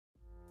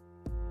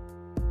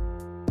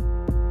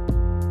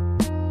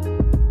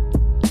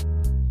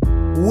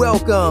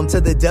Welcome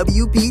to the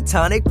WP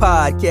Tonic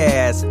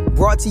Podcast,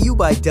 brought to you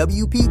by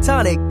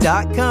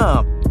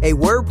WPTonic.com, a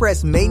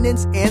WordPress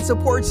maintenance and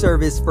support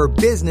service for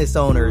business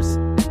owners.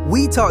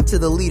 We talk to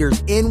the leaders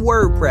in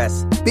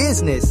WordPress,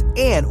 business,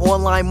 and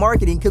online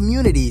marketing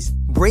communities,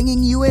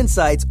 bringing you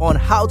insights on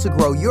how to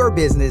grow your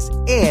business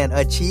and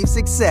achieve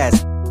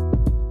success.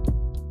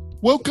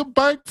 Welcome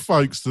back,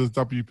 folks, to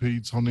the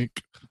WP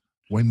Tonic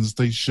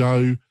Wednesday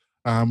show.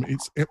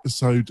 It's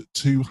episode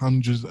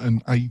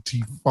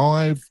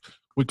 285.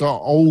 We got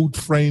old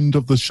friend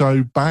of the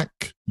show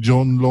back,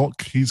 John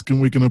Locke.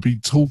 We're going to be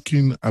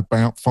talking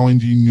about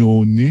finding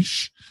your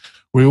niche.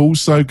 We're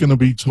also going to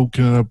be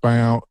talking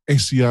about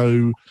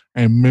SEO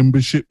and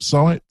membership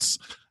sites.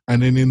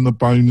 And then in the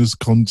bonus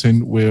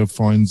content, we'll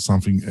find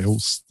something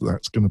else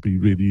that's going to be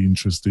really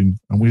interesting.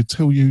 And we'll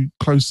tell you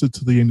closer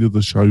to the end of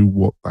the show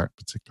what that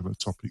particular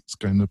topic's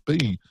going to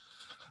be.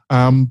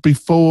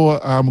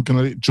 Before I'm going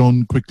to let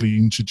John quickly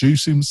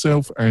introduce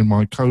himself and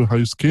my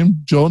co-host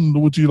Kim. John,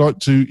 would you like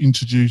to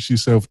introduce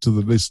yourself to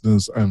the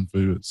listeners and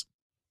viewers?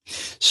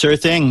 Sure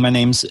thing. My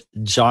name's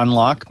John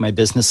Locke. My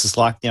business is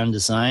Lockdown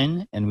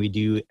Design, and we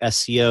do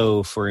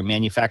SEO for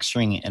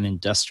manufacturing and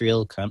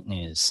industrial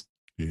companies.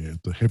 Yeah,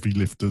 the heavy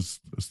lifters,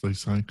 as they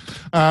say.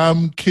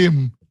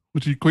 Kim,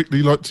 would you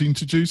quickly like to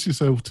introduce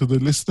yourself to the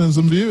listeners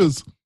and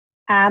viewers?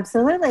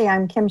 Absolutely.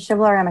 I'm Kim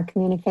Shivler. I'm a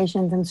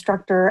communications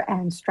instructor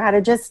and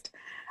strategist.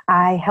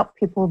 I help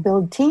people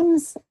build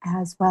teams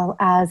as well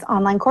as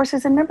online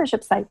courses and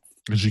membership sites.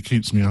 As she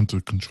keeps me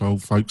under control,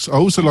 folks. I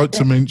also like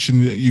to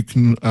mention that you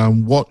can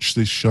watch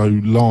this show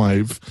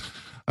live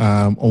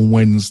on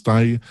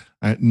Wednesday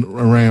at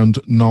around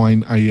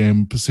 9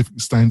 a.m.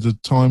 Pacific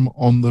Standard Time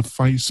on the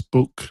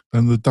Facebook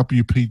and the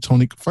WP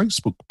Tonic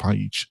Facebook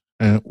page.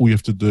 All you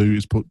have to do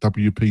is put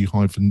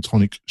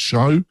WP-Tonic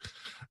show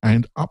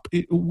and up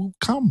it will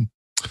come.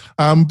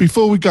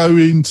 Before we go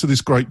into this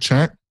great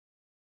chat,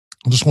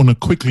 I just want to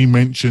quickly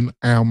mention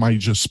our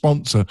major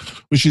sponsor,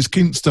 which is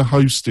Kinsta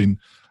Hosting.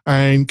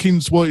 And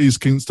what is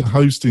Kinsta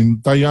Hosting?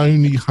 They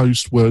only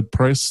host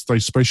WordPress. They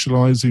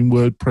specialize in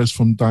WordPress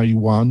from day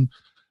one.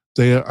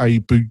 They're a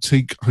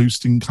boutique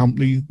hosting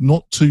company,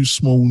 not too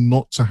small,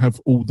 not to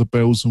have all the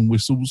bells and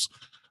whistles.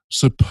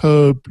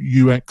 Superb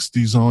UX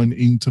design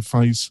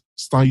interface,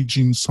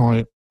 staging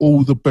site,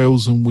 all the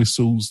bells and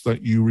whistles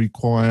that you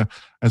require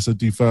as a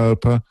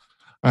developer,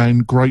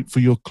 and great for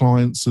your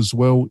clients as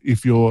well.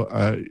 If you're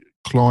a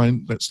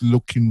client that's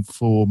looking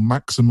for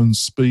maximum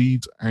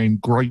speed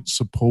and great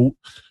support,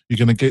 you're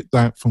going to get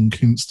that from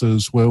Kinsta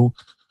as well.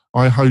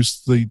 I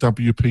host the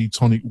WP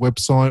Tonic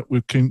website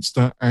with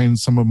Kinsta and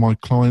some of my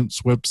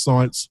clients'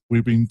 websites.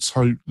 We've been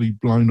totally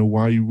blown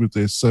away with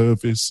their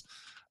service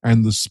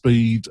and the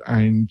speed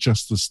and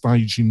just the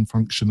staging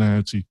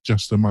functionality,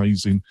 just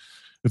amazing.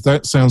 If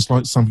that sounds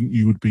like something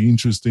you would be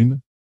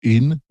interested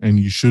in, and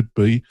you should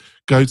be,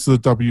 go to the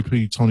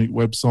WP Tonic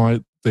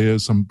website. There are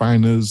some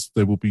banners.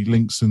 There will be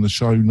links in the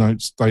show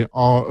notes. They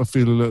are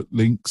affiliate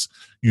links.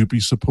 You'll be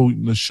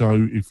supporting the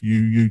show if you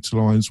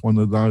utilize one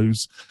of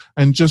those.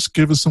 And just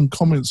give us some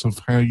comments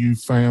of how you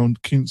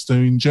found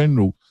Kinsta in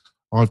general.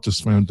 I've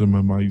just found them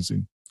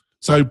amazing.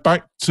 So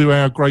back to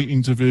our great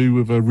interview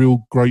with a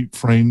real great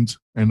friend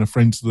and a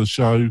friend to the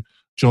show,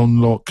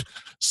 John Locke.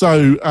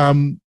 So,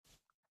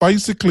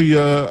 basically,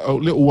 a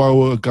little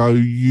while ago,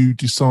 you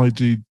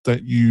decided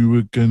that you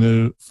were going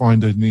to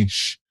find a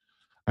niche,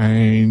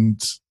 and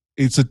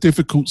it's a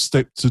difficult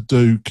step to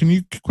do. Can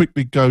you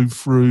quickly go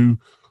through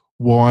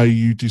why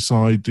you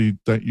decided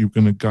that you're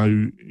going to go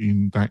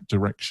in that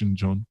direction,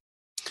 John?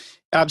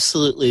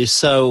 Absolutely.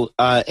 So,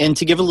 and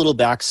to give a little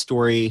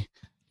backstory,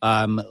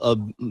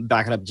 I'll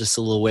back it up just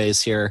a little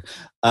ways here.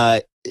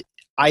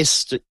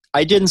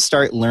 I didn't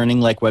start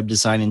learning like web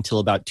design until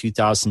about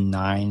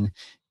 2009.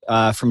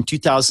 From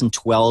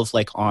 2012,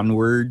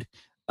 onward,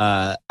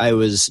 I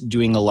was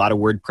doing a lot of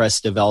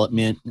WordPress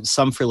development,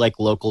 some for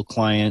local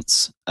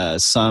clients,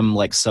 some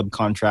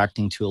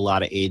subcontracting to a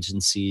lot of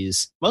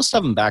agencies, most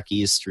of them back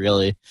east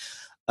really,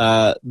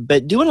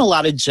 but doing a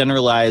lot of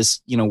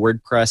generalized,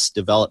 WordPress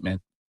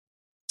development.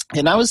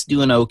 And I was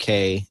doing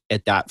okay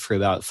at that for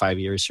about 5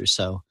 years or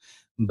so.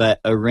 But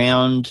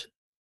around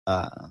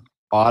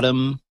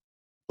autumn,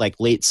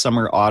 late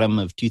summer, autumn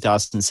of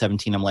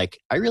 2017, I'm like,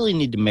 I really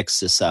need to mix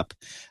this up.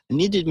 I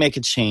need to make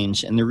a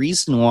change. And the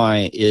reason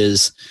why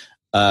is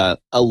there's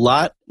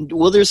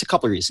a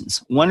couple of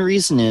reasons. One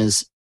reason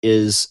is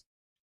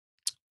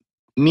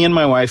me and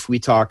my wife, we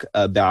talk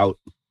about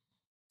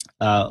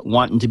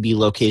wanting to be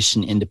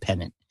location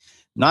independent.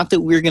 Not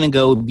that we're going to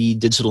go be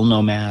digital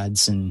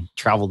nomads and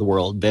travel the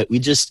world, but we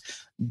just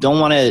don't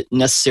want to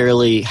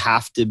necessarily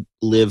have to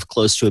live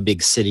close to a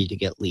big city to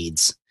get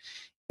leads.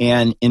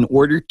 And in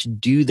order to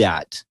do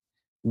that,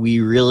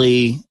 we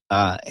really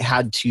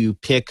had to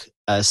pick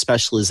a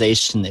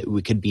specialization that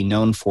we could be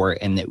known for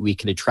and that we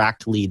could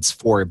attract leads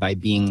for by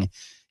being,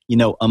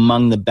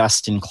 among the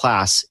best in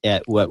class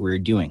at what we're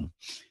doing.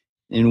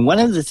 And one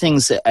of the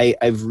things that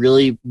I've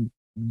really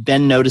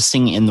been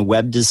noticing in the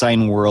web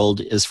design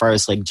world, as far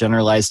as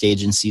generalized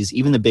agencies,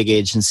 even the big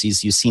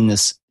agencies, you've seen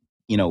this,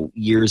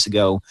 years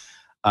ago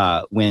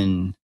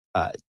when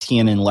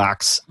Tian and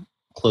Lax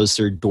closed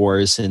their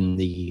doors and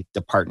the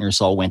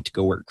partners all went to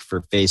go work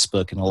for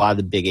Facebook, and a lot of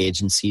the big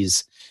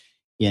agencies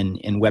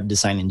in web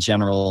design in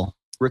general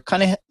were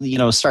kind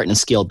of starting to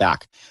scale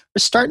back. We're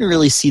starting to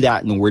really see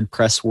that in the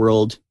WordPress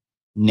world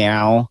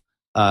now,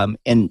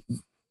 and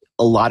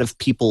a lot of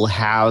people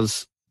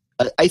have.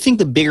 I think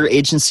the bigger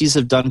agencies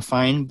have done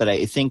fine, but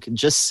I think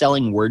just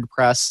selling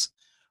WordPress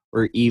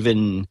or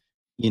even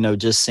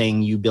just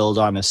saying you build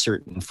on a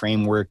certain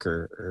framework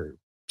or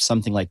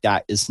something like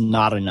that is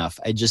not enough.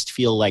 I just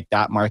feel like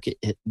that market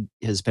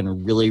has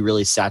been really,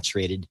 really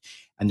saturated,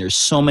 and there's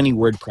so many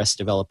WordPress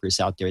developers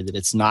out there that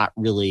it's not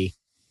really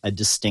a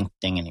distinct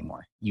thing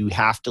anymore. You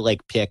have to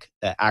pick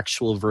the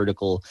actual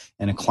vertical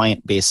and a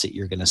client base that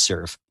you're going to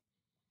serve.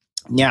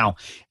 Now,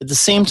 at the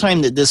same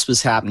time that this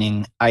was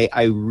happening,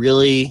 I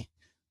really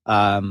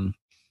kind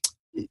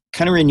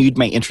of renewed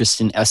my interest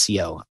in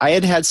SEO. I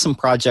had some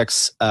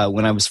projects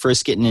when I was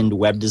first getting into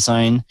web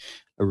design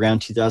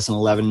around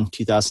 2011,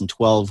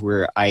 2012,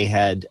 where I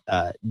had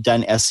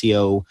done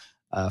SEO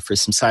for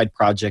some side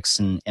projects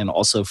and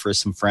also for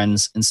some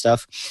friends and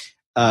stuff.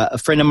 A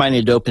friend of mine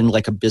had opened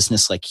a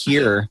business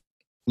here,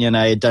 and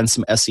I had done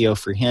some SEO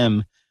for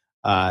him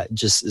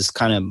just as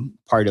kind of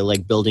part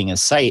of building a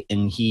site.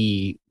 And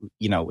he,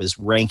 was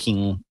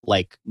ranking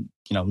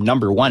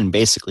number one,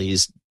 basically.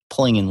 He's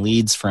pulling in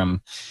leads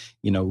from,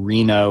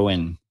 Reno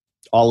and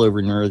all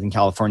over Northern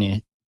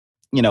California,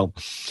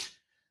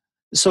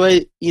 So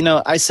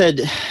I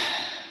said,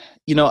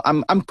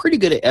 I'm pretty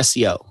good at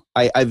SEO.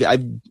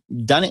 I've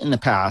done it in the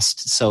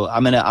past, so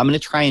I'm gonna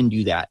try and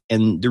do that.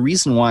 And the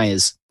reason why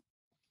is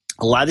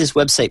a lot of these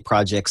website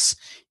projects.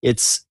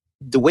 It's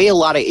the way a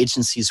lot of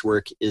agencies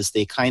work is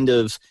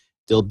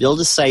they'll build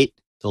a site,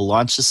 they'll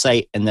launch the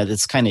site, and then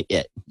it's kind of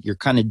it. You're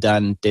kind of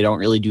done. They don't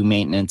really do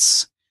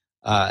maintenance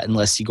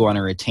unless you go on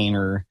a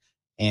retainer,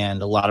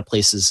 and a lot of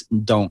places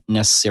don't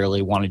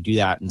necessarily want to do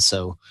that, and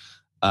so.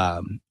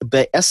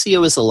 But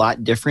SEO is a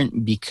lot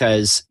different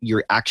because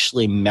you're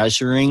actually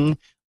measuring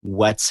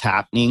what's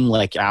happening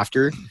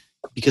after,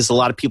 because a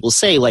lot of people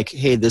say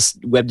hey, this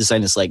web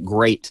design is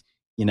great,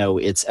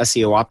 it's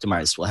SEO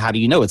optimized. Well, how do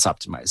you know it's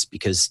optimized?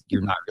 Because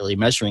you're not really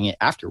measuring it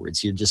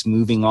afterwards. You're just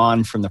moving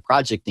on from the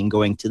project and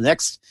going to the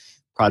next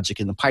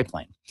project in the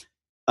pipeline.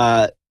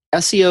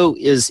 SEO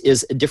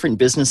is a different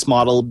business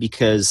model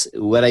because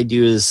what I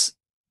do is,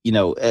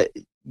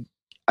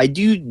 I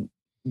do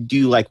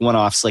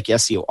one-offs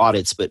SEO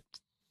audits, but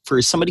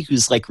for somebody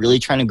who's really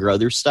trying to grow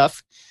their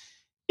stuff,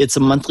 it's a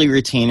monthly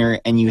retainer,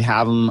 and you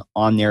have them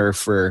on there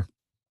for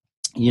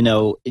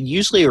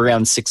usually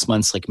around 6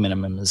 months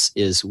minimum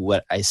is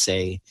what I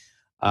say,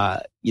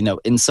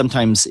 and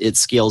sometimes it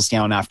scales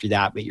down after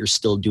that, but you're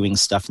still doing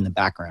stuff in the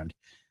background.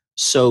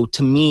 So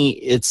to me,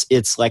 it's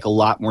a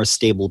lot more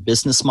stable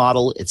business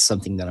model. It's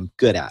something that I'm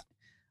good at,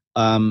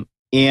 and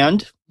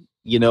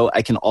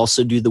I can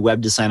also do the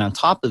web design on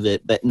top of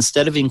it, but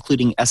instead of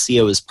including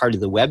SEO as part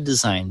of the web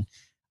design,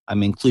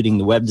 I'm including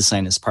the web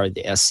design as part of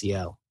the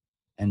SEO.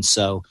 And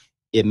so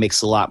it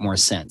makes a lot more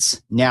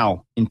sense.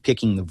 Now, in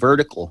picking the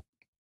vertical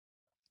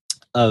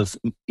of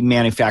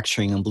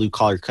manufacturing and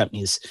blue-collar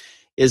companies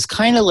is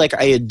kind of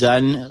I had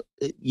done,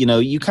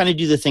 you kind of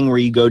do the thing where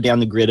you go down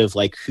the grid of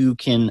who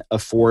can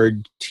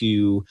afford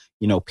to,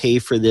 pay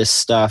for this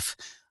stuff.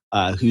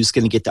 Who's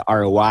going to get the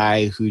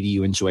ROI? Who do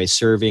you enjoy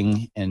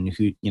serving? And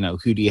who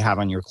do you have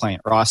on your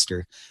client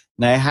roster?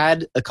 And I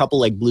had a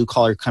couple blue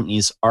collar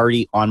companies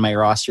already on my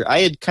roster. I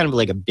had kind of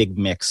a big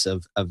mix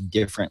of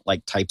different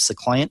types of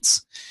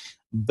clients,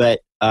 but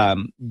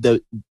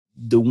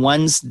the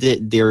ones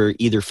that they're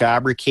either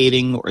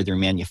fabricating or they're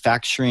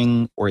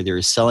manufacturing or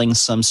they're selling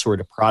some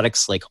sort of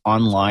products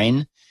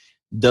online,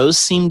 those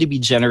seem to be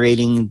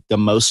generating the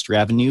most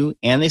revenue,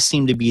 and they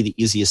seem to be the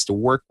easiest to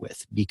work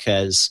with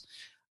because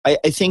I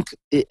think,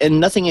 and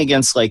nothing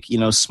against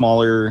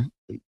smaller,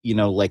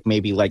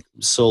 maybe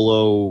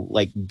solo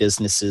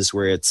businesses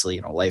where it's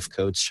life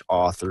coach,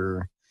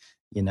 author,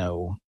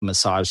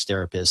 massage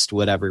therapist,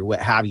 whatever,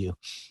 what have you.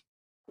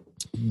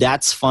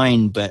 That's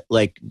fine, but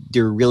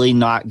they're really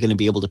not going to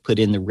be able to put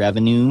in the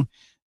revenue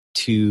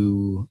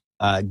to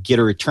get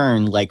a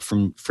return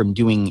from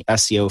doing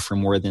SEO for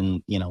more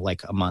than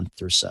a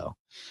month or so.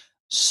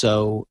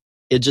 So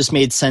it just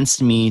made sense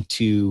to me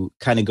to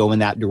kind of go in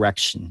that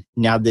direction.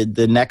 Now,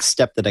 the next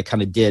step that I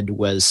kind of did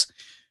was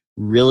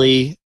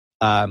really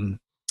crafting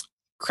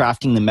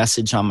the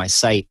message on my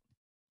site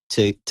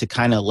to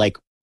kind of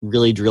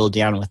really drill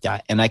down with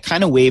that. And I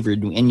kind of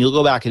wavered, and you'll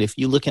go back, and if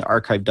you look at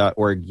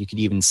archive.org, you could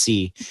even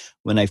see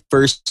when I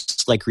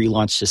first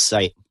relaunched the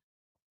site,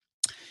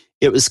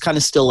 it was kind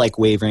of still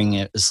wavering.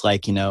 It was I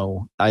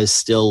was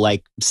still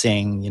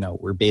saying,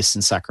 we're based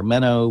in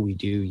Sacramento, we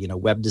do,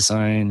 web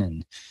design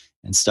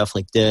and stuff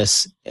like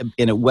this. And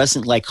it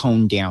wasn't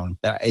honed down.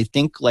 But I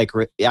think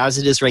as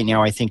it is right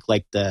now, I think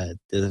the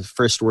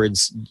first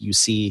words you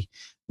see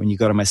when you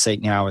go to my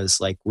site now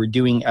is we're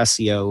doing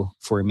SEO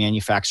for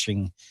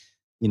manufacturing,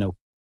 and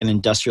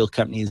industrial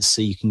companies,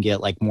 so you can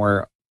get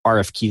more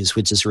RFQs,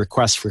 which is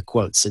requests for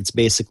quotes. It's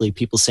basically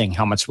people saying,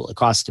 how much will it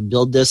cost to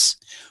build this,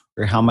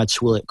 or how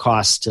much will it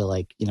cost to,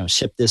 like,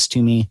 ship this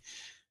to me.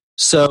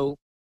 So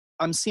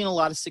I'm seeing a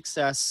lot of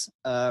success.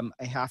 I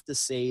have to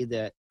say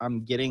that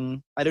I'm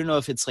getting, I don't know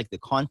if it's like the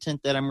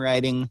content that I'm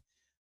writing,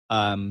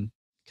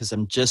 because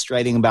I'm just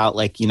writing about,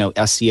 like,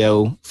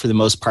 SEO for the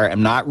most part.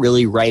 I'm not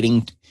really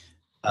writing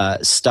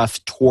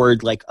stuff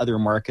toward like other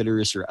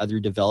marketers or other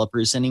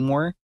developers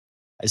anymore.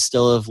 I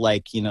still have,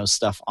 like,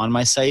 stuff on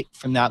my site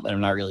from that, but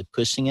I'm not really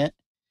pushing it.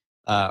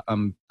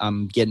 I'm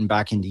getting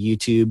back into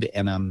YouTube,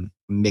 and I'm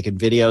making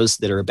videos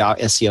that are about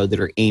SEO that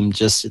are aimed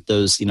just at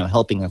those,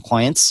 helping the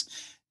clients,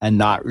 and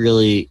not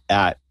really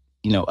at,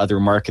 other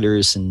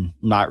marketers, and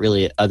not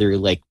really at other,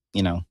 like,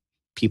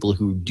 people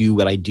who do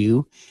what I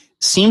do.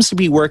 Seems to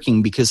be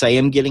working, because I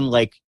am getting,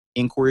 like,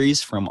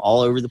 inquiries from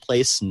all over the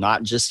place,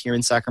 not just here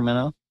in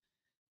Sacramento.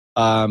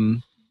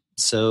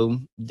 So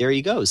there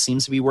you go.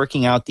 Seems to be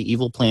working out. The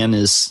evil plan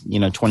is,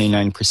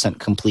 29%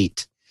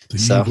 complete.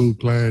 The evil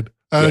plan.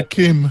 Yeah.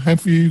 Kim,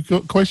 have you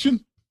got a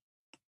question?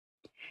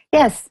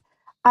 Yes.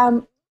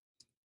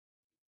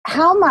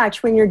 How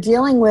much, when you're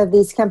dealing with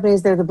these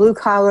companies, they're the blue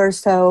collar,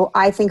 so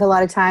I think a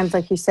lot of times,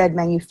 like you said,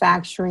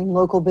 manufacturing,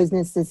 local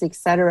businesses, et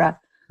cetera.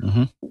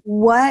 Mm-hmm.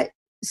 What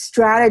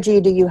strategy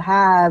do you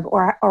have,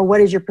 or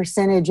what is your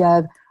percentage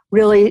of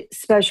really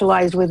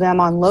specialized with them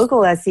on local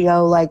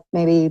SEO, like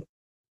maybe,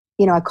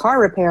 a car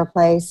repair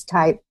place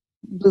type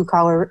blue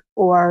collar,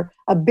 or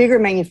a bigger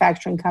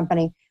manufacturing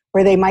company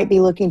where they might be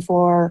looking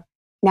for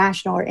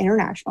national or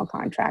international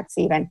contracts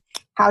even?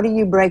 How do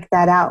you break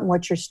that out, and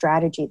what's your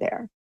strategy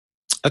there?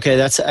 Okay,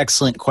 that's an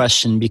excellent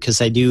question, because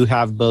I do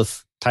have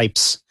both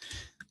types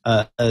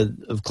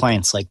of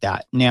clients like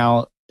that.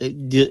 Now,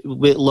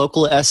 with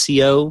local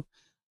SEO,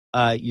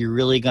 you're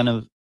really going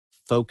to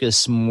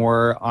focus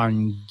more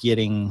on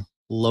getting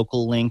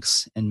local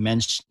links and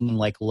mentioning,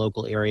 like,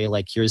 local area,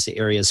 like, here's the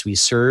areas we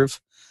serve.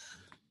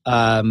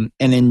 And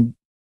then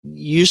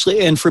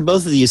usually, and for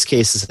both of these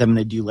cases, I'm going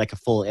to do like a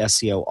full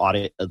SEO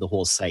audit of the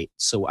whole site.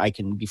 So I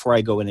can, before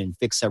I go in and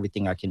fix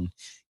everything, I can,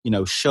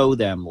 show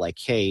them, like,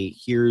 hey,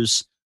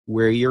 here's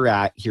where you're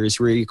at, here's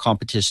where your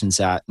competition's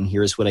at, and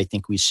here's what I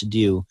think we should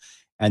do.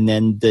 And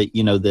then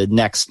the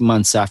next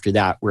months after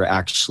that, we're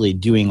actually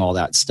doing all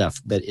that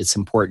stuff. But it's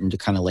important to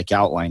kind of, like,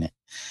 outline it.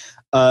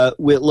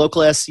 With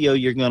local SEO,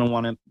 you're going to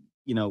want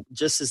to,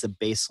 just as a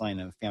baseline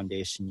and a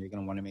foundation, you're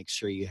going to want to make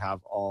sure you have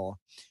all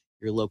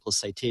your local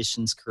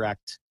citations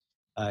correct.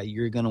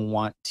 You're going to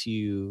want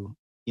to,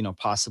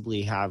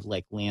 possibly have,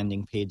 like,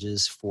 landing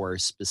pages for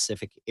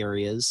specific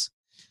areas.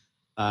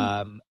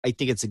 I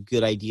think it's a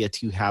good idea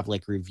to have,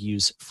 like,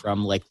 reviews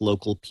from, like,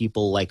 local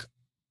people. Like,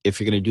 if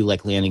you're going to do,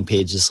 like, landing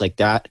pages like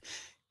that,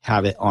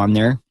 have it on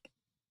there.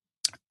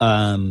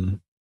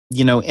 Anything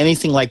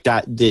like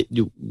that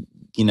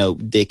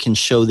they can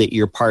show that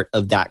you're part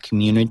of that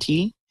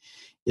community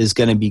is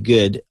going to be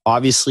good.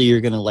 Obviously,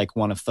 you're going to, like,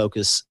 want to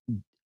focus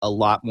a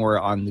lot more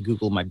on the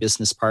Google My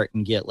Business part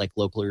and get, like,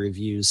 local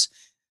reviews.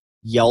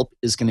 Yelp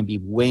is going to be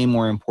way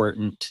more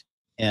important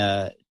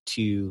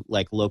to,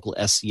 like, local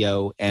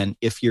SEO. And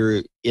if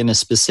you're in a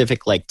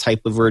specific, like,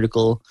 type of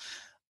vertical,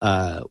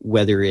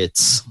 whether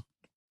it's,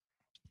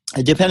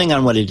 depending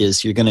on what it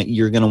is, you're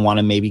gonna want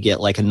to maybe get,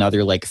 like,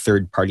 another, like,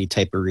 third party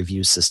type of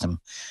review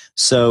system.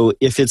 So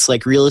if it's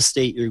like real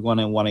estate, you're going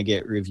to want to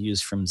get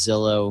reviews from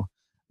Zillow.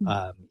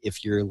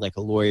 If you're, like,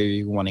 a lawyer,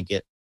 you want to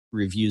get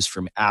reviews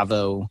from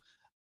Avvo.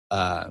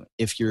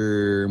 If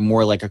you're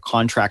more like a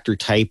contractor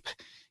type,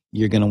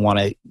 you're going to want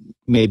to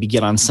maybe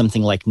get on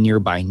something like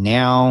Nearby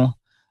Now,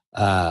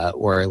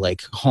 or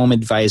like Home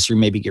Advisor,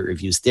 maybe get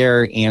reviews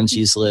there.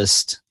 Angie's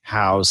List,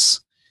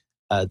 House.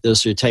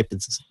 Those are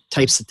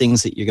types of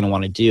things that you're going to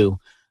want to do.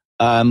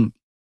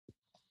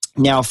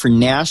 Now, for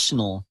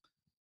national,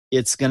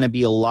 it's going to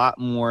be a lot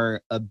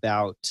more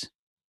about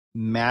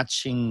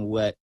matching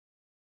what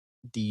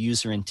the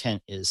user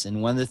intent is.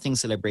 And one of the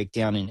things that I break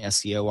down in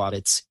SEO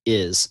audits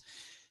is,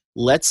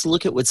 let's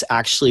look at what's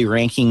actually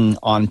ranking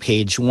on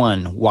page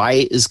one.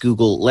 Why is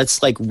Google,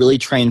 let's, like, really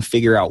try and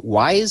figure out,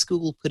 why is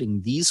Google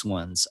putting these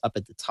ones up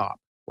at the top?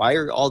 Why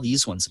are all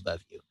these ones above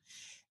you?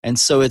 And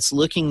so it's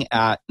looking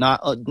at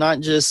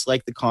not just,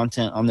 like, the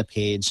content on the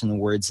page and the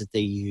words that they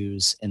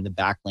use and the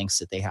backlinks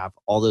that they have.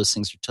 All those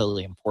things are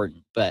totally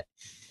important, but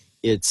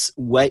it's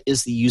what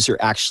is the user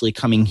actually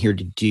coming here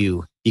to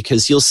do?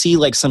 Because you'll see,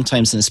 like,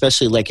 sometimes, and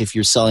especially, like, if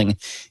you're selling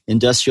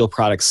industrial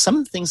products, some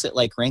of the things that,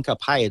 like, rank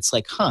up high, it's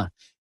like,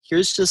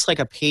 here's just, like,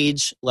 a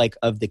page, like,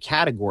 of the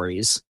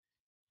categories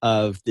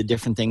of the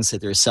different things that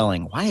they're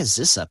selling. Why is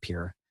this up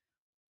here?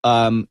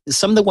 Some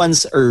of the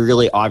ones are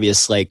really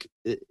obvious, like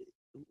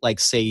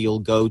say you'll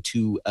go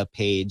to a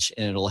page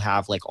and it'll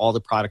have, like, all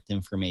the product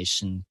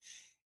information,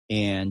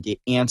 and it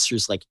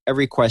answers, like,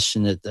 every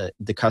question that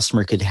the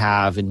customer could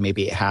have, and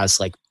maybe it has,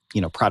 like,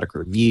 product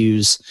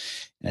reviews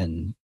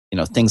and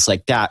things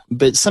like that.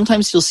 But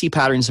sometimes you'll see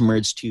patterns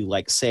emerge too,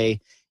 like,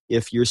 say,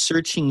 if you're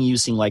searching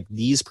using, like,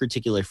 these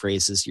particular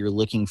phrases, you're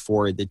looking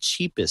for the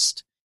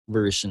cheapest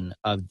version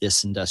of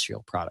this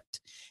industrial product.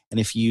 And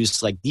if you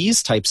use like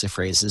these types of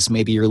phrases,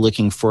 maybe you're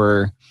looking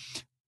for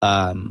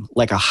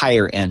like a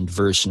higher end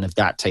version of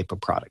that type of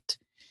product.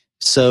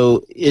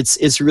 So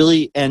it's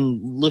really,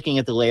 and looking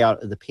at the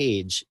layout of the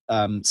page,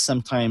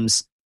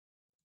 sometimes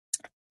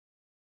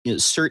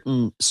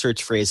certain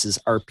search phrases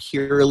are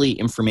purely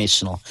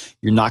informational.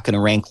 You're not going to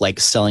rank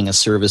like selling a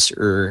service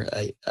or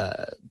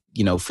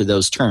for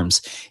those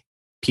terms.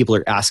 People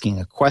are asking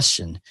a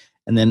question.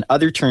 And then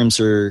other terms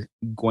are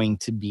going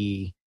to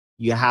be,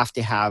 you have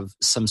to have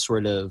some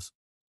sort of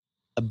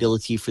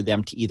ability for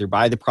them to either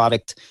buy the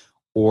product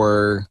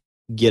or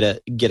get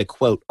a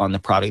quote on the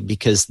product,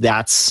 because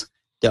that's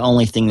the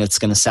only thing that's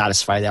going to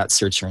satisfy that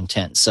searcher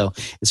intent. So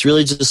it's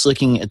really just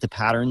looking at the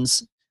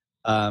patterns.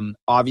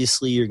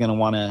 Obviously, you're going to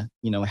want to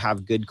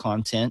have good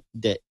content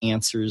that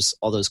answers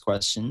all those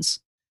questions.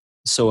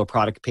 So a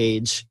product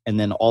page, and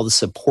then all the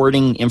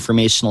supporting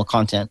informational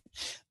content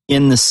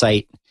in the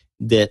site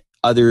that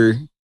other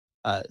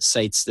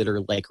sites that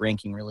are like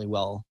ranking really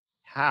well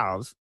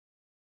have.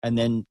 And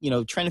then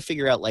trying to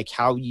figure out like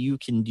how you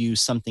can do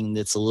something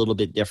that's a little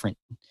bit different,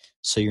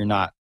 so you're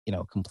not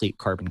complete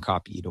carbon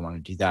copy. You don't want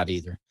to do that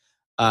either.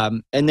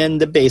 And then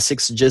the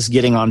basics, just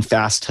getting on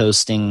fast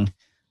hosting,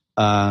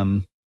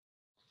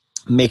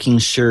 making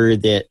sure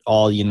that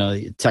all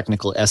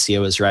technical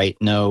SEO is right.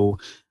 No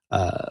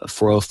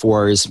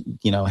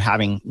 404s,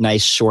 having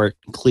nice, short,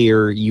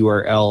 clear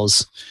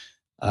URLs,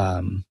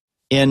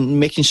 and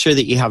making sure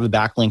that you have a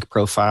backlink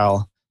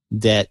profile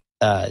that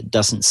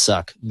doesn't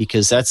suck,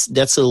 because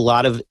that's a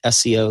lot of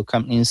SEO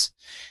companies.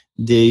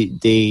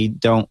 They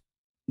don't.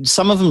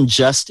 Some of them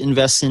just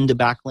invest into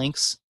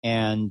backlinks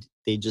and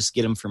they just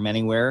get them from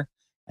anywhere,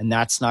 and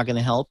that's not going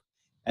to help.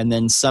 And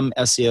then some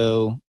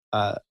SEO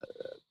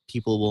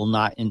people will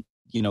not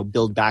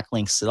build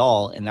backlinks at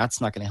all, and that's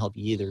not going to help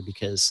you either,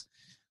 because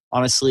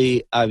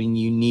honestly, I mean,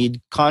 you need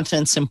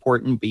content's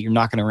important, but you're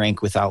not going to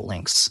rank without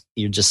links.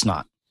 You're just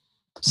not.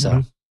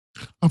 So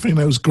I think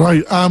that was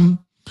great.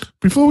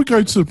 Before we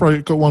go to the break,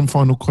 I've got one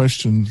final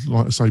question,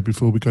 like I say,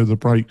 before we go to the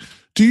break.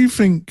 Do you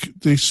think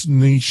this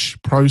niche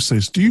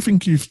process, do you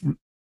think you've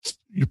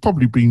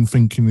probably been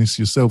thinking this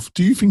yourself,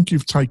 do you think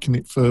you've taken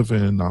it further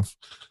enough?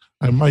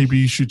 And maybe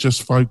you should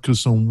just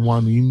focus on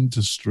one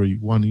industry,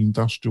 one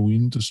industrial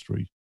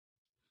industry?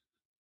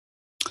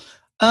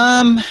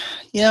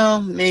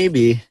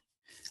 Maybe.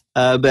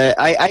 But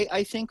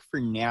I think for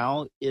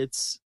now,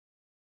 it's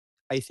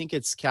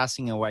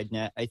casting a wide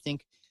net. I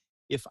think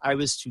if I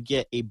was to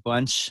get a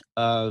bunch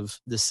of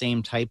the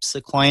same types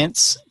of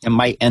clients, it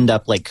might end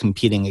up like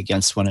competing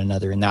against one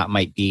another, and that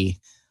might be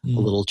a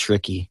little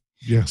tricky.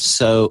 Yes.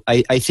 So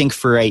I think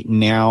for right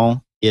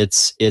now,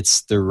 it's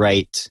the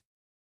right,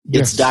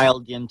 it's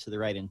dialed into the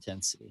right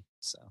intensity.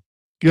 So.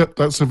 Yep,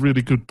 that's a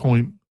really good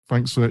point.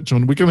 Thanks for that,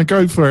 John. We're going to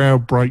go for our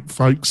break,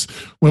 folks.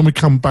 When we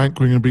come back,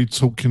 we're going to be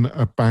talking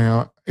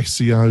about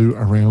SEO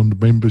around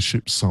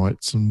membership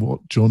sites and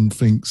what John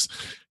thinks.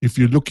 If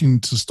you're looking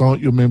to start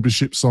your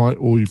membership site,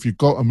 or if you've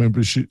got a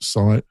membership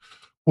site,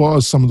 what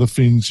are some of the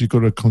things you've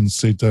got to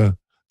consider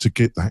to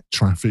get that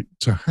traffic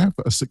to have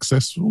a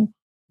successful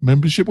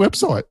membership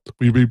website?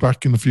 We'll be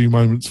back in a few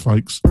moments,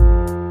 folks.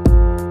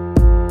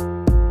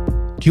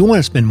 Do you want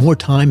to spend more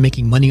time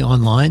making money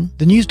online?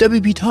 Then use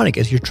WP Tonic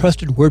as your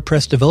trusted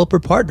WordPress developer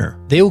partner.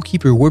 They will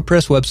keep your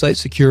WordPress website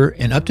secure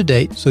and up to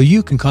date so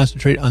you can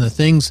concentrate on the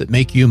things that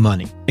make you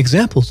money.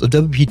 Examples of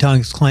WP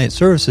Tonic's client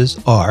services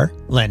are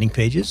landing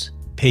pages,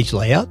 page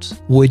layouts,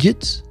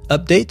 widgets,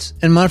 updates,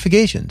 and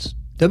modifications.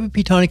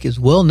 WP Tonic is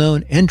well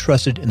known and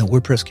trusted in the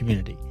WordPress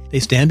community. They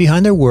stand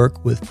behind their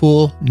work with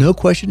full, no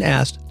question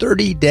asked,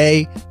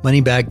 30-day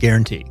money-back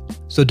guarantee.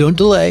 So don't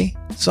delay.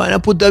 Sign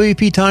up with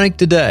WP Tonic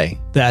today.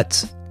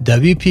 That's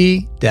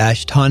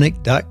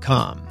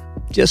WP-Tonic.com.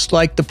 Just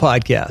like the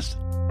podcast.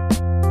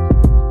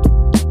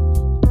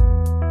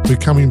 We're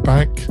coming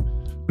back.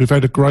 We've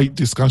had a great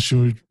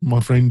discussion with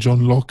my friend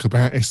John Locke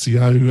about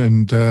SEO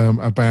and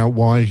about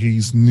why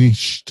he's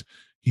niched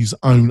his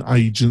own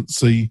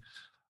agency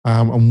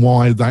and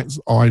why that's,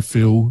 I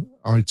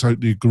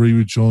totally agree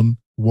with John,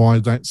 why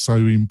that's so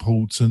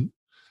important.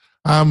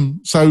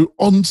 So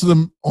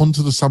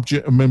onto the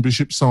subject of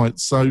membership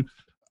sites. So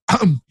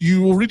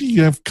you already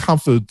have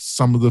covered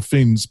some of the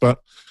things, but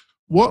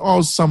what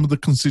are some of the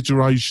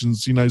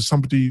considerations?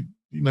 Somebody's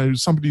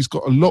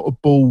got a lot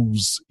of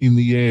balls in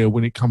the air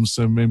when it comes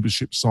to a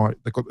membership site.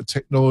 They've got the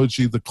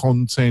technology, the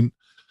content,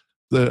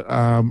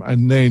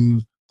 and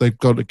then they've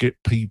got to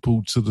get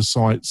people to the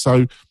site.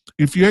 So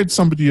if you had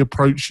somebody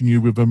approaching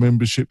you with a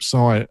membership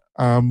site,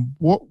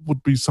 what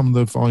would be some of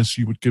the advice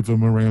you would give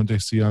them around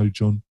SEO,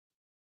 John?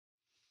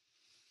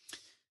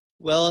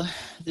 Well,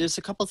 there's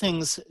a couple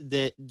things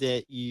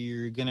that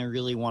you're going to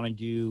really want to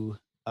do.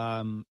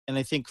 And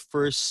I think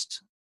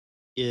first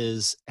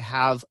is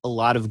have a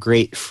lot of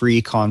great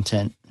free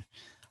content.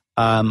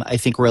 I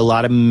think where a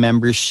lot of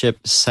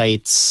membership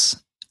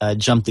sites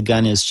jump the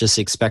gun is just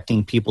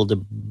expecting people to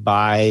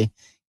buy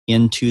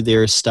into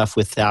their stuff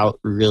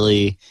without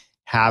really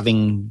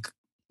having,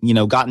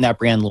 gotten that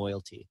brand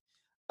loyalty.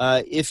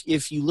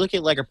 If you look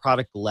at like a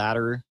product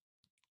ladder,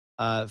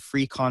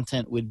 Free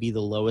content would be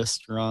the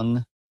lowest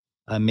rung.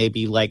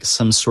 Maybe like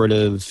some sort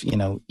of,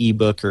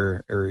 ebook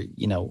or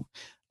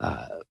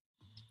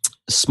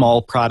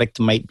small product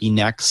might be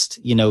next.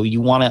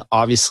 You want to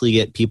obviously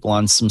get people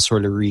on some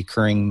sort of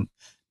recurring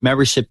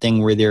membership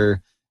thing where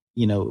they're,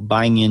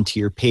 buying into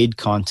your paid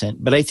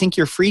content. But I think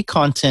your free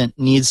content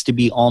needs to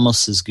be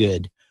almost as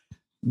good.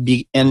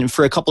 And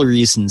for a couple of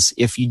reasons.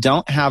 If you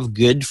don't have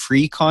good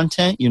free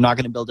content, you're not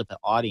going to build up an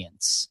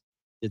audience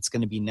that's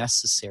going to be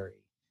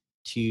necessary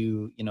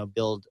to,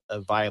 build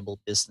a viable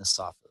business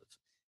off of.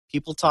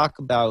 People talk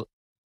about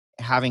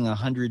having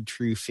 100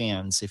 true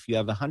fans. If you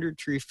have 100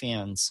 true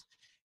fans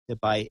that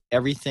buy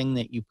everything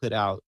that you put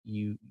out,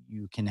 you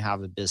can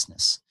have a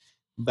business.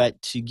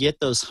 But to get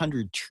those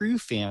 100 true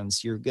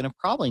fans, you're going to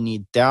probably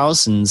need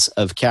thousands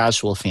of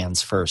casual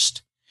fans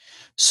first.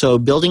 So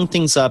building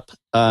things up,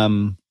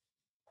 you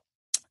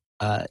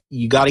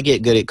got to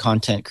get good at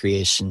content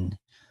creation.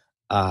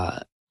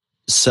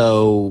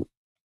 So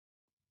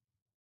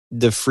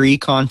the free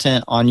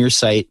content on your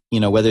site,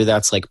 whether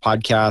that's like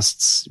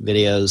podcasts,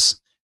 videos,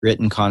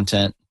 written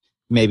content,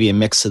 maybe a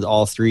mix of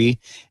all three.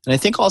 And I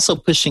think also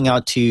pushing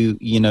out to,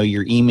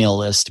 your email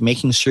list,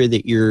 making sure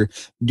that you're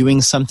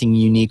doing something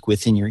unique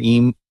within your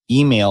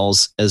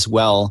emails as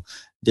well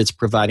that's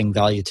providing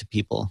value to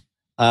people.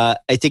 I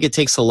think it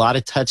takes a lot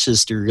of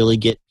touches to really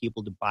get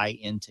people to buy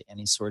into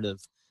any sort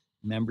of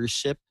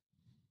membership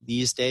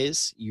these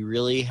days. You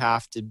really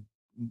have to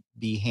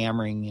be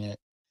hammering it.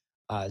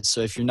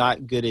 So if you're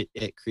not good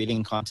at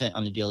creating content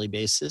on a daily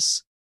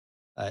basis,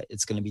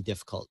 it's going to be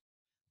difficult.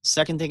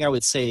 Second thing I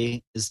would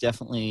say is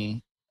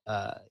definitely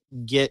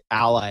get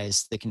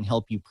allies that can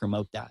help you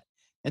promote that.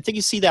 I think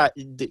you see that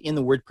in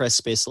the WordPress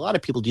space. A lot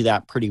of people do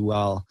that pretty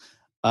well.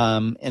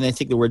 And I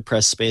think the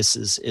WordPress space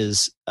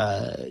is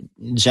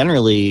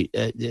generally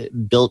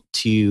built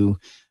to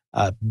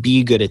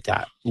be good at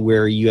that,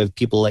 where you have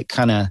people like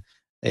kind of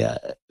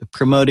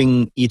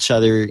promoting each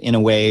other in a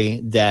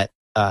way that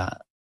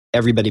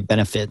everybody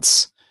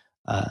benefits.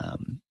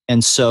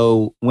 And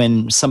so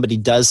when somebody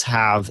does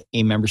have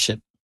a membership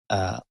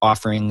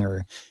offering,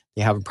 or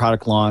they have a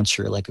product launch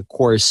or like a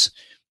course,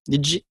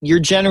 you're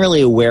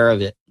generally aware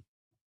of it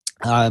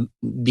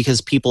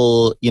because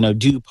people,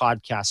 do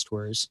podcast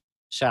tours.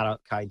 Shout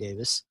out Kai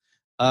Davis.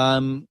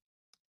 So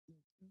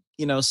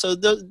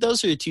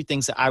those are the two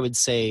things that I would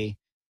say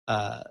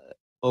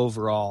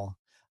overall.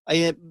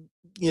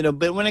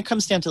 But when it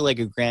comes down to like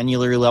a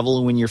granular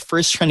level, when you're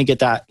first trying to get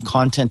that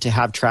content to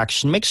have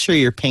traction, make sure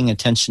you're paying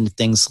attention to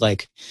things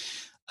like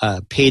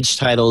page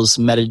titles,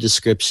 meta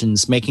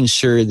descriptions, making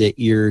sure that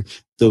you're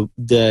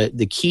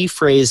the key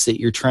phrase that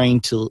you're trying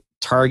to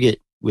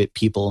target with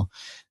people.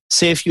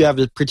 Say if you have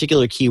a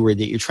particular keyword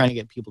that you're trying to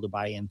get people to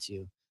buy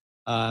into,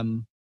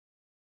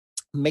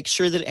 make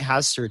sure that it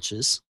has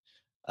searches.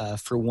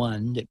 For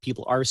one, that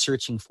people are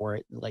searching for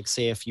it. Like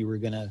say if you were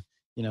gonna,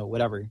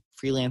 whatever,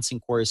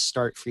 freelancing course,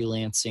 start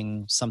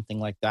freelancing, something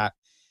like that.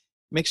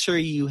 Make sure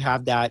you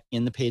have that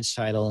in the page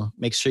title.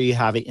 Make sure you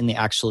have it in the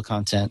actual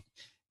content.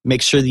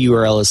 Make sure the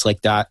URL is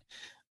like that.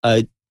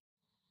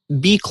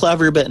 Be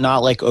clever, but not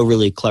like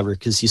overly clever,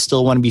 because you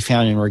still want to be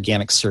found in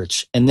organic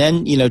search. And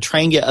then,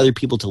 try and get other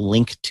people to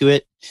link to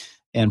it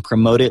and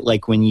promote it.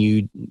 Like when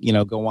you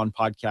go on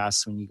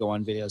podcasts, when you go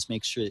on videos,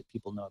 make sure that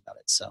people know about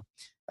it. So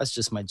that's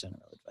just my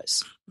general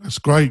advice. That's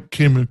great.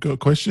 Kim, have got a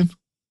question?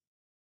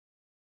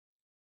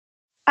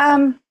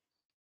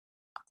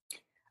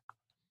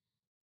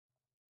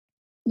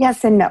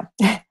 Yes and no.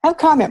 I'll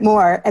comment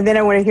more, and then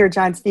I want to hear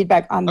John's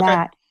feedback on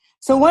that.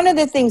 So one of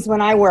the things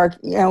when I work,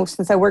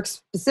 since I work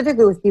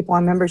specifically with people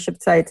on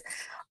membership sites,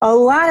 a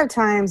lot of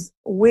times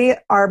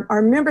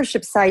our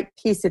membership site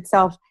piece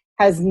itself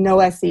has no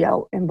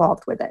SEO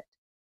involved with it.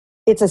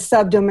 It's a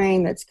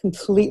subdomain that's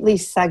completely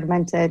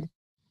segmented.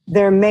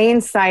 Their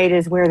main site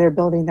is where they're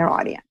building their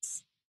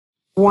audience.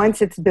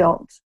 Once it's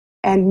built,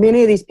 and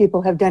many of these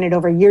people have done it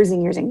over years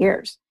and years and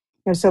years.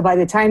 So by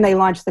the time they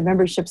launch the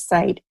membership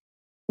site,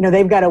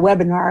 they've got a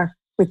webinar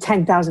with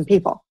 10,000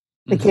 people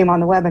that came on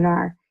the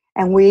webinar.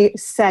 And we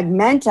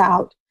segment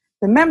out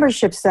the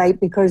membership site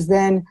because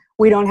then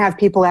we don't have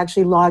people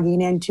actually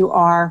logging into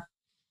our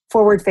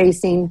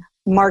forward-facing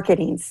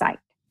marketing site.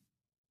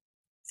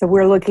 So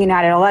we're looking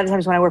at it. A lot of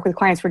times when I work with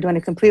clients, we're doing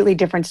a completely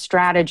different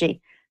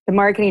strategy. The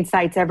marketing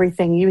site's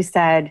everything you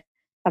said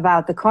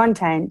about the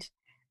content.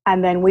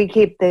 And then we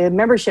keep the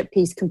membership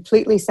piece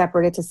completely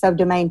separate. It's a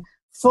subdomain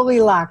fully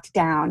locked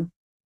down.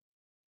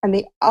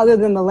 And other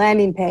than the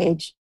landing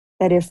page,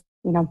 that if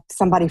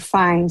somebody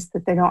finds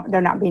that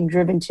they're not being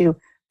driven to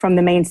from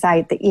the main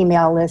site, the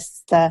email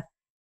lists,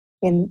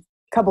 in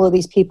a couple of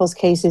these people's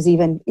cases,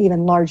 even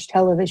large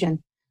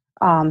television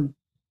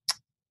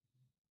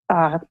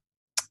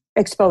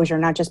exposure,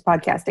 not just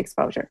podcast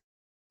exposure.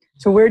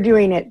 So we're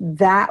doing it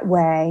that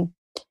way,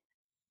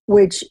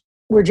 which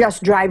we're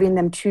just driving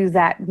them to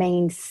that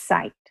main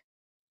site.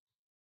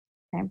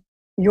 Okay.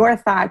 Your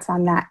thoughts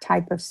on that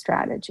type of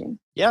strategy?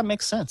 Yeah, it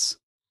makes sense.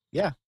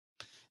 Yeah,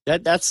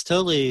 that's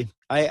totally.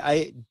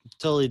 I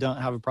totally don't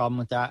have a problem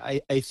with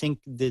that. I think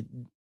that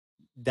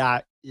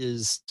that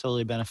is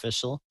totally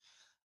beneficial.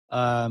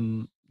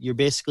 You're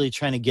basically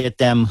trying to get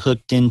them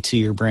hooked into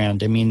your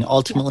brand. I mean,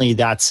 ultimately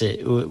that's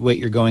it, what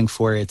you're going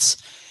for. It's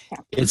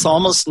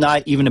almost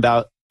not even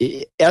about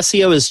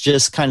SEO is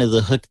just kind of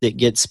the hook that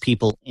gets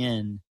people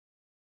in.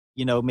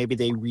 You know, maybe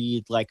they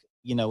read like,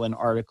 you know, an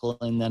article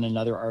and then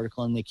another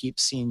article and they keep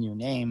seeing your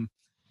name,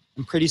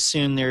 and pretty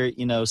soon they're,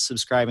 you know,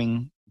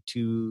 subscribing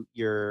to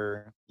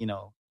your, you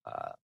know,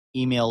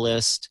 email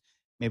list.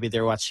 Maybe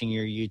they're watching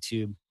your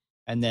YouTube,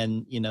 and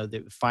then, you know,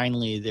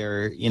 finally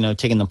they're, you know,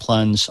 taking the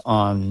plunge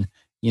on,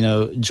 you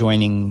know,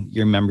 joining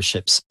your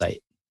membership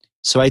site.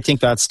 So I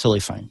think that's totally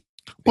fine.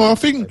 Well, I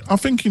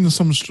think in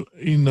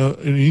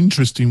an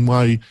interesting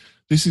way,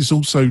 this is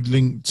also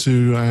linked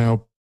to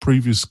our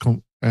previous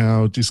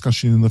our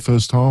discussion in the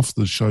first half of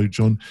the show,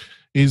 John,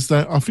 is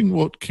that I think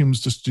what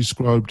Kim's just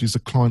described is a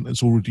client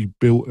that's already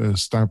built an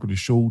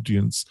established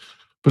audience.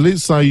 But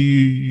let's say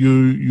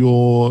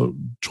you're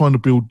trying to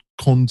build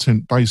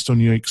content based on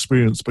your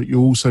experience, but you're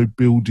also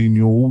building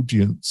your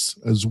audience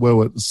as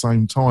well at the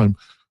same time,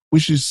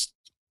 which is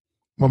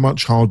a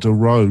much harder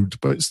road,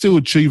 but it's still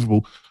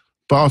achievable.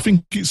 But I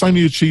think it's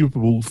only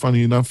achievable,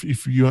 funny enough,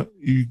 if you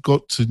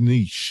got to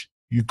niche.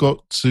 You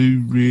got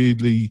to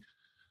really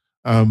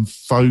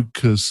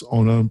focus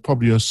on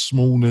probably a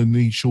smaller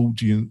niche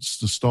audience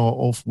to start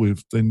off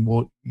with than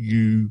what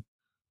you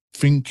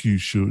think you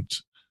should.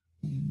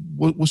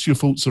 What's your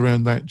thoughts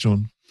around that,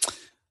 John?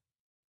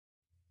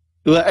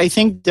 Well, I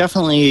think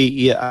definitely,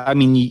 yeah. I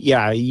mean,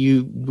 yeah,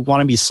 you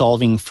want to be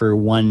solving for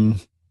one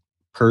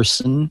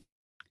person.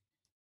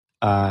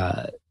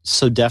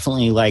 So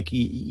definitely, like,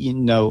 you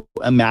know,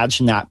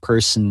 imagine that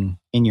person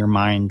in your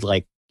mind,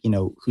 like, you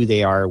know, who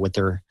they are, what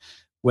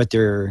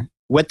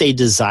they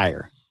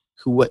desire,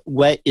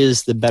 what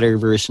is the better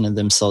version of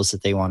themselves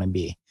that they want to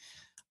be.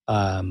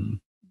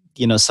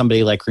 You know,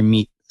 somebody like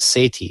Ramit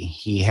Sethi,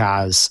 he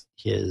has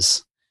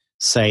his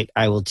site,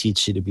 I Will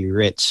Teach You to Be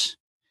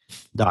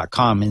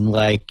Rich.com. And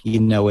like, you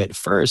know, at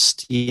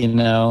first, you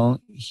know,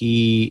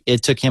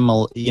 it took him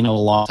a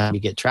long time to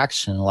get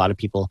traction. A lot of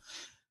people,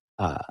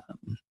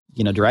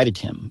 you know, derided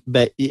him,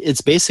 but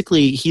it's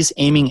basically, he's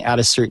aiming at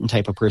a certain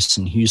type of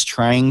person who's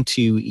trying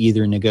to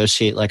either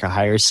negotiate like a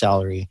higher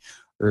salary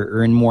or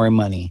earn more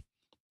money.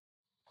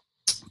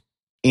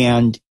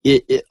 And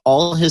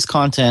all his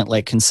content,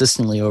 like,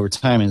 consistently over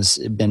time has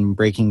been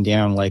breaking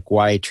down like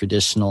why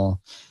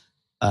traditional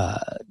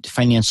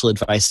financial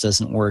advice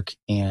doesn't work,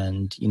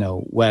 and, you know,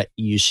 what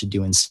you should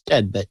do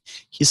instead. But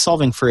he's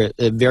solving for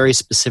a very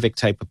specific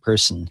type of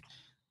person.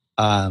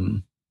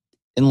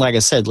 And like I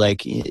said,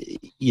 like,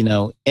 you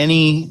know,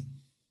 any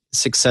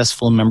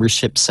successful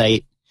membership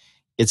site,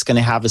 it's going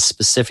to have a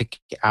specific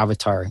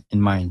avatar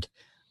in mind.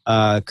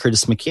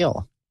 Curtis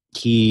McHale,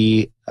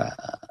 he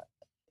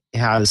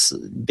has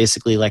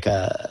basically like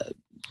a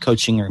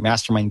coaching or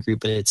mastermind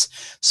group, but it's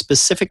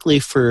specifically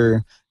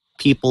for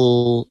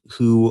people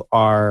who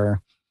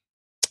are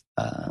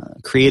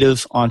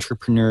creative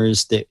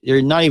entrepreneurs. That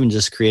they're not even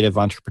just creative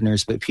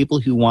entrepreneurs, but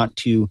people who want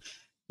to,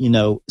 you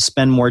know,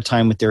 spend more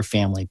time with their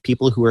family,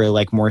 people who are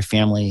like more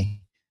family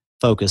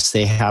focused.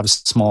 They have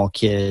small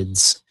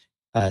kids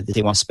that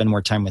they want to spend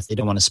more time with. They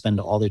don't want to spend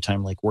all their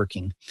time like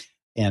working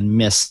and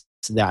miss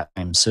that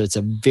time. So it's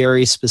a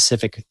very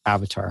specific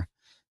avatar.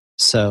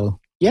 So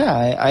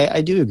yeah,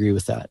 I do agree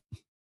with that.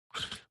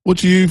 What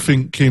do you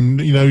think, Kim?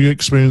 You know, your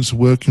experience of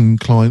working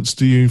with clients,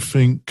 do you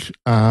think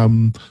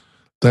that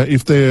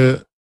if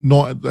they're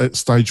not at that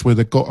stage where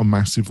they've got a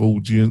massive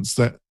audience,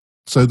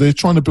 so they're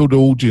trying to build an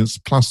audience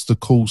plus the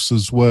course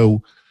as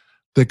well,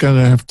 they're going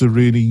to have to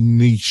really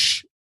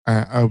niche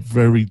at a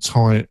very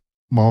tight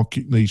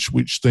market niche,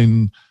 which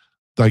then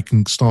they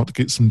can start to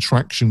get some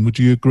traction. Would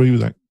you agree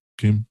with that,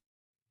 Kim?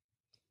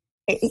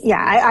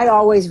 Yeah, I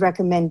always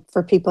recommend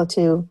for people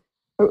to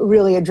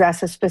really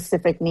address a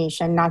specific niche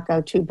and not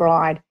go too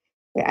broad.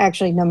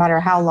 Actually, no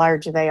matter how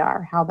large they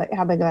are, how big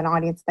of an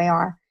audience they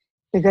are,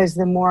 because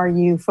the more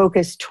you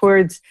focus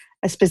towards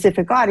a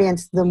specific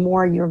audience, the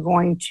more you're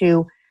going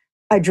to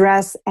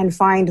address and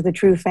find the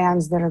true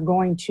fans that are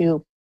going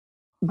to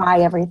buy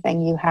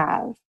everything you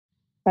have.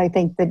 So I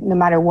think that no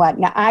matter what,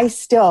 now I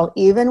still,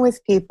 even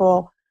with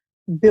people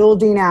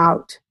building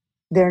out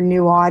their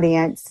new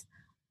audience,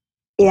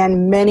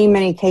 in many,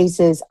 many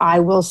cases, I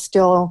will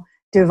still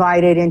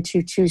divide it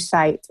into two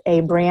sites,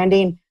 a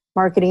branding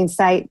marketing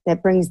site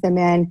that brings them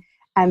in,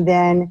 and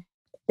then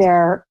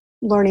their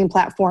learning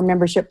platform,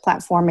 membership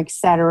platform,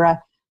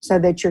 etc., so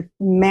that you're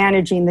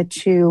managing the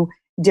two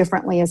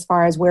differently as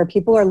far as where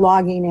people are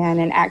logging in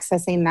and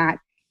accessing that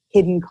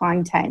hidden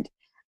content.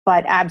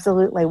 But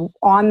absolutely,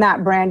 on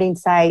that branding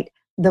site,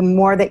 the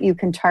more that you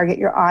can target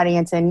your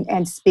audience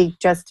and speak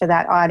just to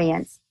that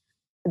audience,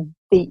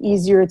 the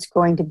easier it's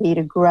going to be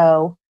to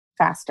grow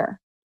faster.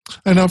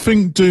 And I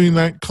think doing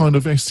that kind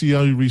of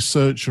SEO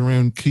research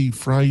around key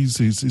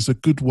phrases is a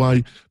good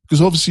way,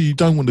 because obviously you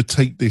don't want to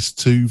take this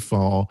too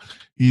far,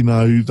 you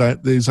know,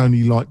 that there's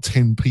only like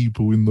 10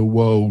 people in the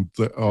world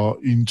that are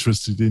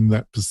interested in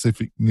that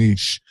specific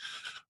niche.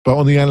 But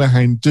on the other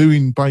hand,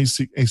 doing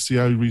basic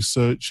SEO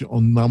research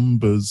on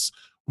numbers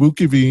will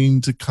give you an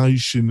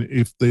indication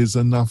if there's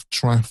enough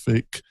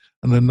traffic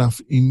and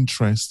enough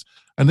interest.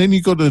 And then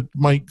you've got to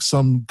make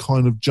some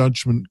kind of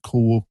judgment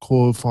call or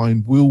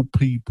qualifying,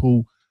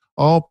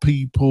 are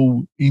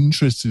people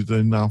interested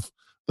enough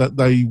that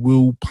they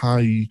will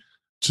pay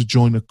to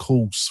join a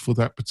course for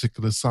that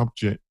particular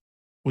subject?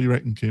 What do you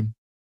reckon, Kim?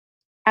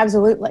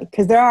 Absolutely,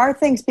 because there are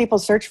things people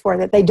search for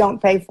that they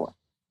don't pay for.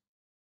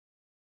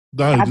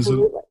 No,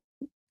 absolutely.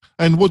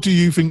 And what do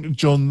you think,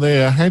 John,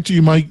 there? How do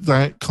you make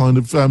that kind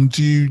of,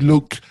 do you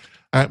look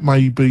at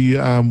maybe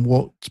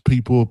what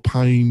people are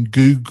paying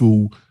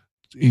Google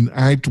in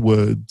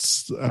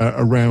AdWords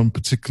around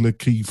particular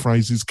key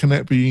phrases? Can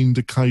that be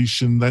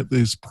indication that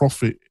there's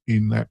profit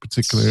in that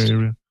particular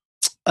area?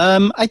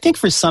 I think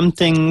for some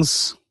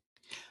things,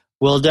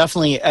 well,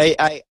 definitely,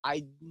 I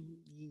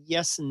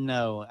yes and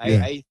no.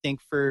 Yeah. I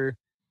think for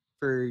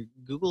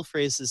Google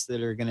phrases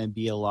that are going to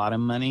be a lot of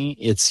money,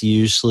 it's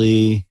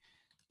usually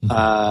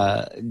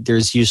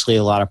there's usually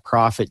a lot of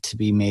profit to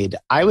be made.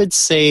 I would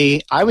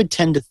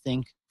tend to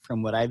think,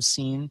 from what I've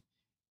seen,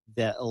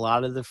 that a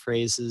lot of the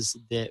phrases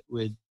that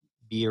would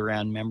be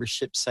around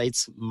membership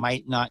sites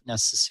might not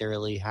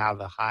necessarily have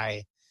a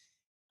high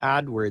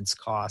AdWords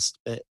cost,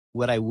 but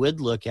what I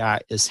would look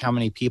at is how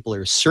many people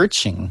are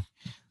searching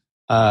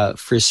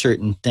for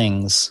certain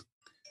things.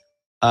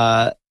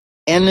 And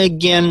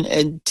again,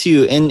 and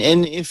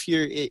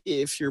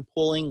if you're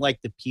pulling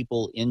like the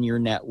people in your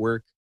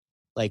network,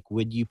 like,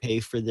 would you pay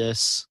for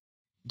this?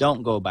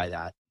 Don't go by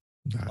that.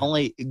 No.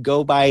 Only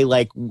go by,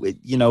 like,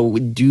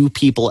 do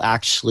people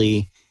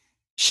actually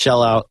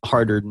shell out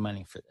hard-earned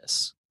money for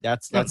this?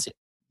 That's it.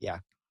 Yeah.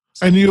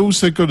 And you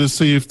also got to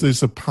see if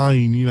there's a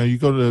pain. You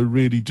got to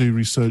really do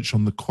research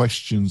on the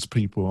questions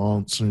people are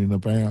answering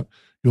about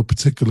your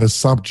particular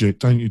subject,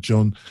 don't you,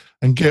 John?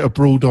 And get a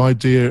broad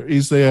idea.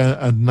 Is there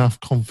enough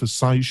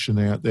conversation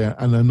out there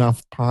and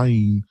enough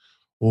pain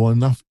or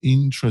enough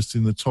interest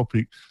in the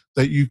topic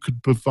that you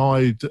could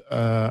provide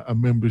a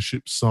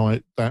membership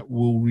site that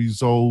will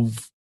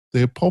resolve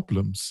their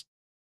problems?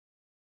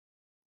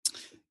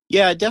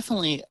 Yeah,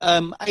 definitely.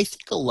 I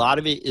think a lot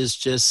of it is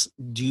just,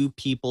 there's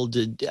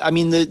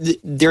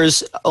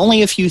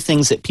only a few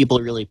things that people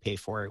really pay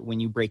for when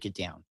you break it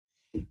down.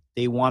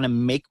 They want to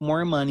make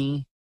more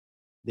money.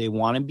 They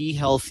want to be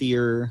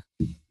healthier,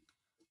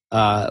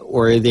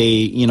 or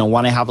they,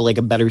 want to have like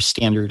a better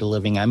standard of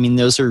living. I mean,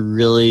 those are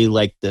really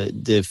like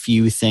the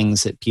few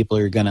things that people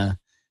are going to,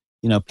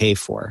 pay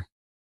for,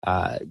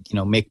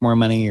 make more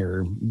money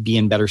or be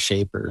in better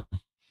shape or,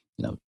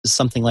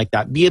 something like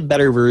that. Be a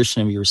better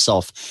version of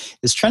yourself.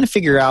 Is trying to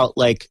figure out,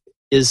 like,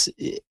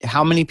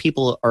 how many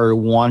people are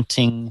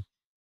wanting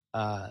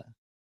to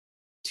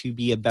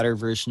be a better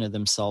version of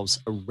themselves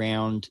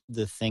around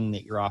the thing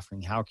that you're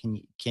offering. How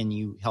can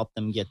you help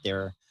them get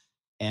there?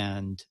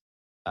 And,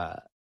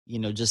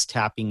 just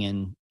tapping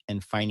in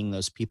and finding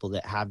those people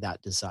that have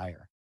that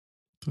desire.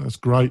 That's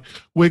great.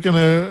 We're going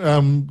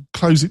to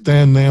close it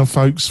down now,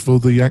 folks, for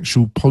the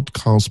actual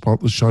podcast part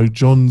of the show.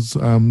 John's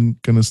going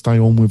to stay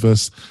on with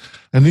us.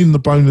 And in the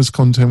bonus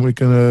content, we're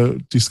going to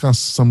discuss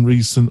some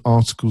recent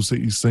articles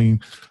that you've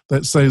seen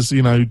that says,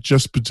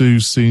 just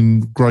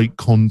producing great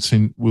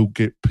content will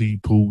get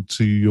people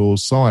to your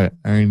site,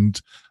 and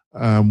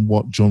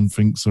what John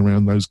thinks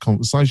around those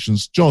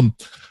conversations. John,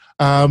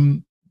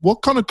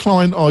 what kind of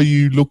client are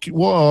you looking?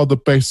 What are the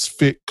best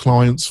fit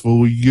clients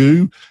for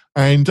you?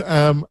 And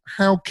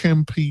how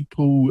can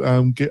people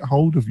get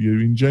hold of you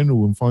in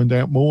general and find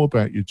out more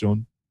about you,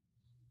 John?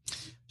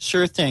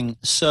 Sure thing.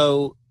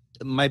 So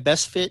my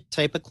best fit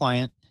type of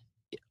client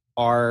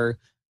are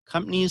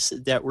companies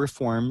that were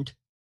formed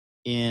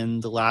in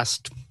the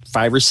last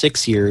 5 or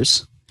 6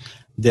 years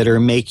that are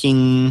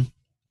making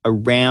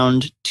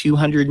around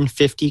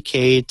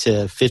 $250K to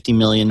 $50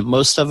 million.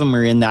 Most of them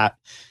are in that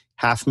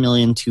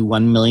 $500,000 to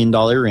 $1 million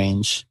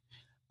range.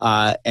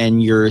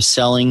 And you're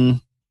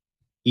selling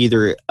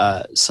either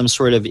some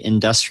sort of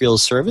industrial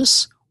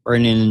service or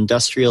an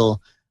industrial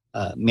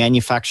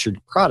manufactured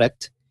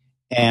product,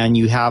 and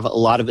you have a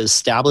lot of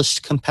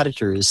established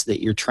competitors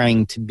that you're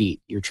trying to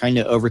beat. You're trying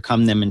to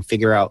overcome them and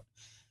figure out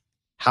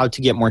how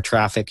to get more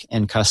traffic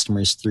and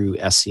customers through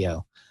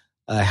SEO.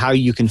 How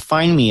you can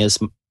find me is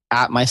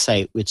at my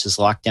site, which is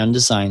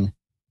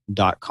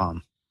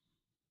lockdowndesign.com.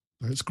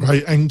 That's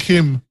great. And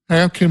Kim,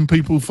 how can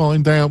people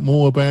find out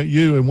more about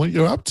you and what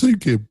you're up to,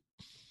 Kim?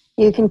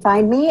 You can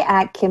find me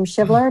at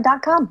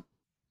kimshivler.com.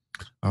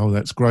 Oh,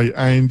 that's great.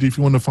 And if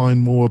you want to find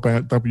more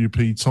about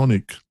WP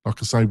Tonic, like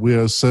I say,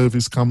 we're a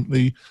service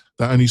company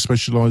that only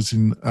specialise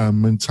in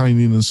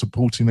maintaining and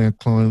supporting our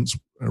clients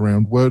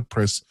around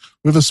WordPress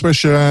with a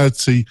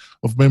speciality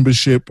of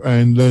membership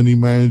and learning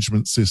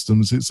management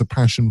systems. It's a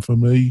passion for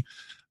me,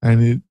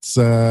 and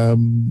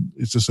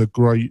it's just a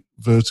great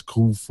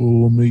vertical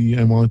for me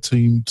and my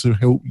team to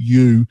help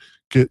you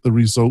get the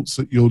results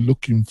that you're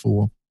looking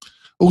for.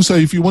 Also,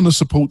 if you want to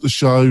support the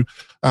show,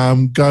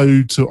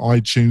 go to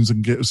iTunes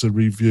and get us a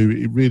review.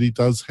 It really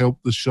does help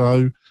the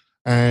show.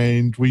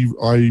 and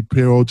I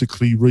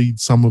periodically read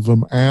some of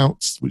them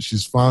out, which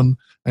is fun,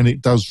 and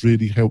it does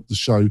really help the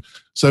show.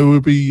 So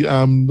we'll be,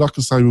 like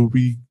I say,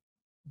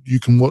 you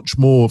can watch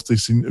more of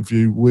this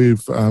interview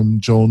with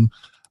John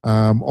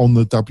on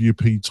the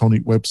WP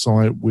Tonic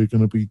website. We're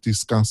going to be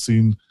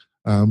discussing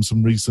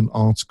some recent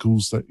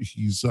articles that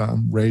he's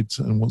read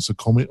and wants to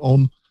comment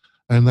on,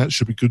 and that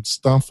should be good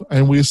stuff.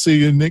 And we'll see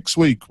you next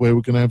week, where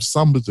we're going to have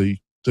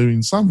somebody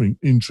doing something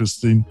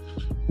interesting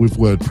with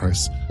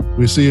WordPress.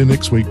 We'll see you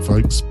next week,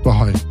 folks.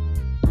 Bye.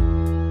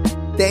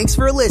 Thanks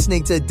for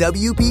listening to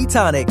WP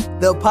Tonic,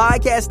 the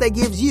podcast that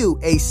gives you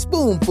a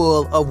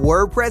spoonful of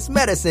WordPress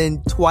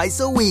medicine twice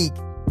a week.